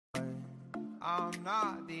I'm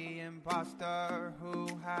not the imposter who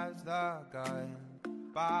has the gun.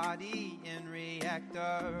 Body in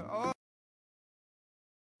reactor. Oh.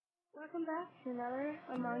 Welcome back to another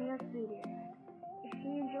Among Us video. If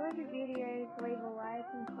you enjoyed the videos, leave a like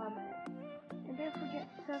and comment. And don't forget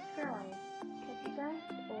to subscribe. Catch you guys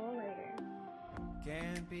all later.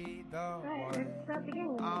 Can't be the Right, one. let's start the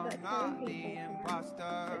game. I'm We've got not 7 the people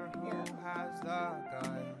imposter who has the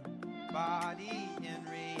gun. Body in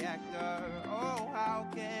reactor. Oh, how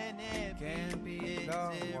can it Can't be Is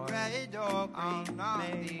the it one. red or green? I'm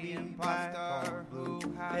not the imposter who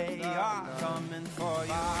has They the are gun. coming for you.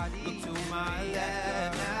 Body Look to in my left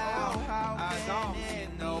reactor. now. Oh, how I can don't it see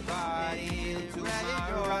be? nobody. Is Look it to red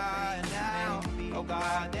my or right green? now. Maybe Oh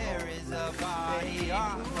God, there is a body. They are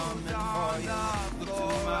coming coming for for you. you. Look to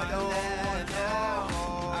my left now.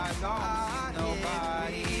 I don't see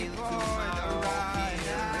nobody. Look to my right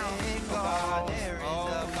now. Oh God, there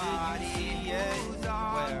is a body. Yeah.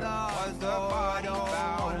 Where was the body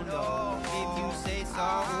found? If you say so,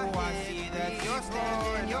 I see that you're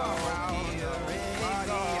standing your ground.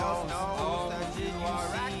 Everybody else knows that you are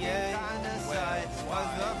acting kinda sus. Was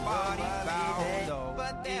the body found?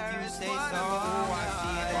 But if you say so, I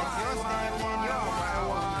see that you're standing your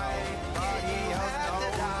ground. Everybody else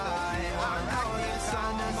knows that you are acting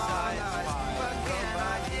kinda sus. But can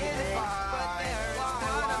I identify? But there is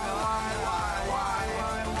one of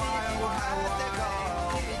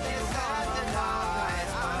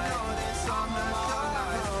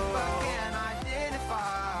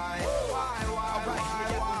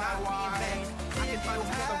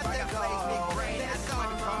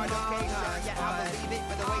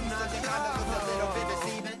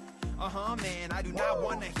man, I do not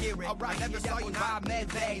wanna hear it. Alright, never saw you by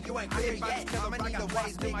midday. You ain't clear yet. I'm gonna need the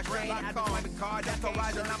ways to my brain. I don't have a card, that's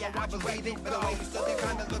horizon. I'ma watch you wave it. But the way you stood there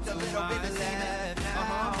kinda looked a little bit deceiving.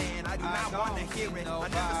 Man, I do not wanna hear it. I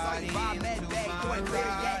never saw you by midday. You ain't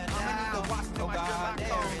clear yet. I'ma need the watch to my Sherlock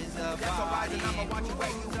Holmes. That's horizon. I'ma watch you where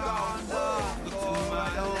you go. Look to my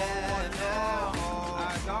left now.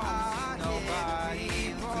 I don't see nobody.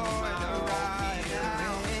 Look to my right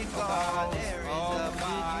now. Oh God, there is a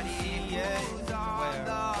body. Where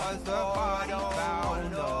was the body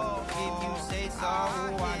found? If you say so,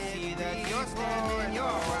 I see that you're standing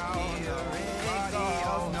your ground. Everybody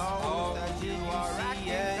else knows that you are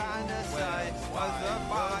acting kinda sus. Was the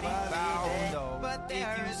body found? But if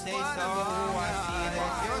you say so, I see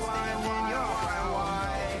that you're standing your ground.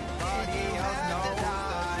 Everybody else knows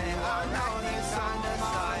that you are acting kinda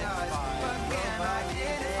sus. But can I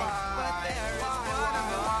identify?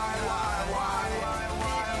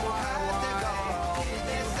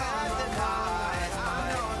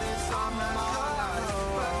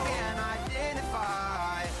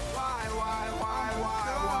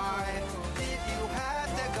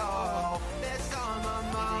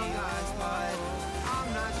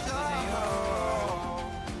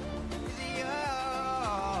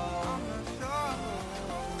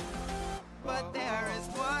 But there is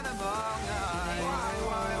one of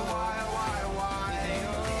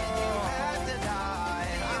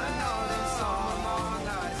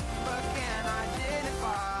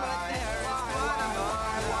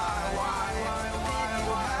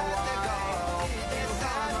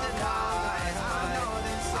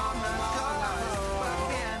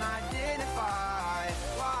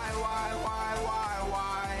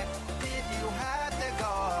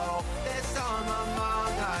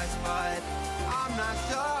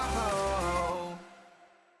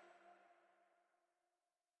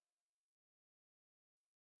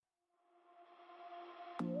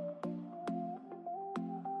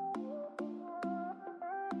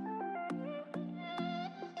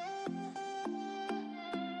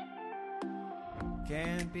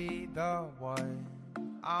Can't be the one.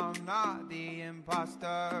 I'm not the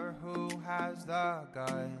imposter who has the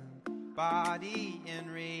gun. Body in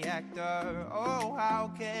reactor. Oh,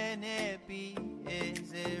 how can it be?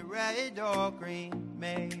 Is it red or green?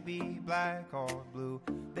 Maybe black or blue.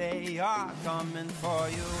 They are coming for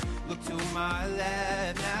you. Look to my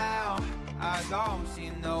left now. I don't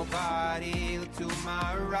see nobody. Look to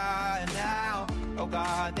my right now. Oh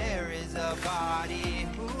God, there is a body.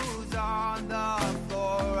 Who's on the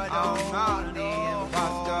floor? I don't know. The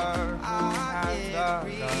imposter who has the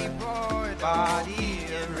gun. Body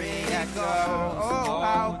in reactor. Oh,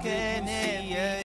 how can it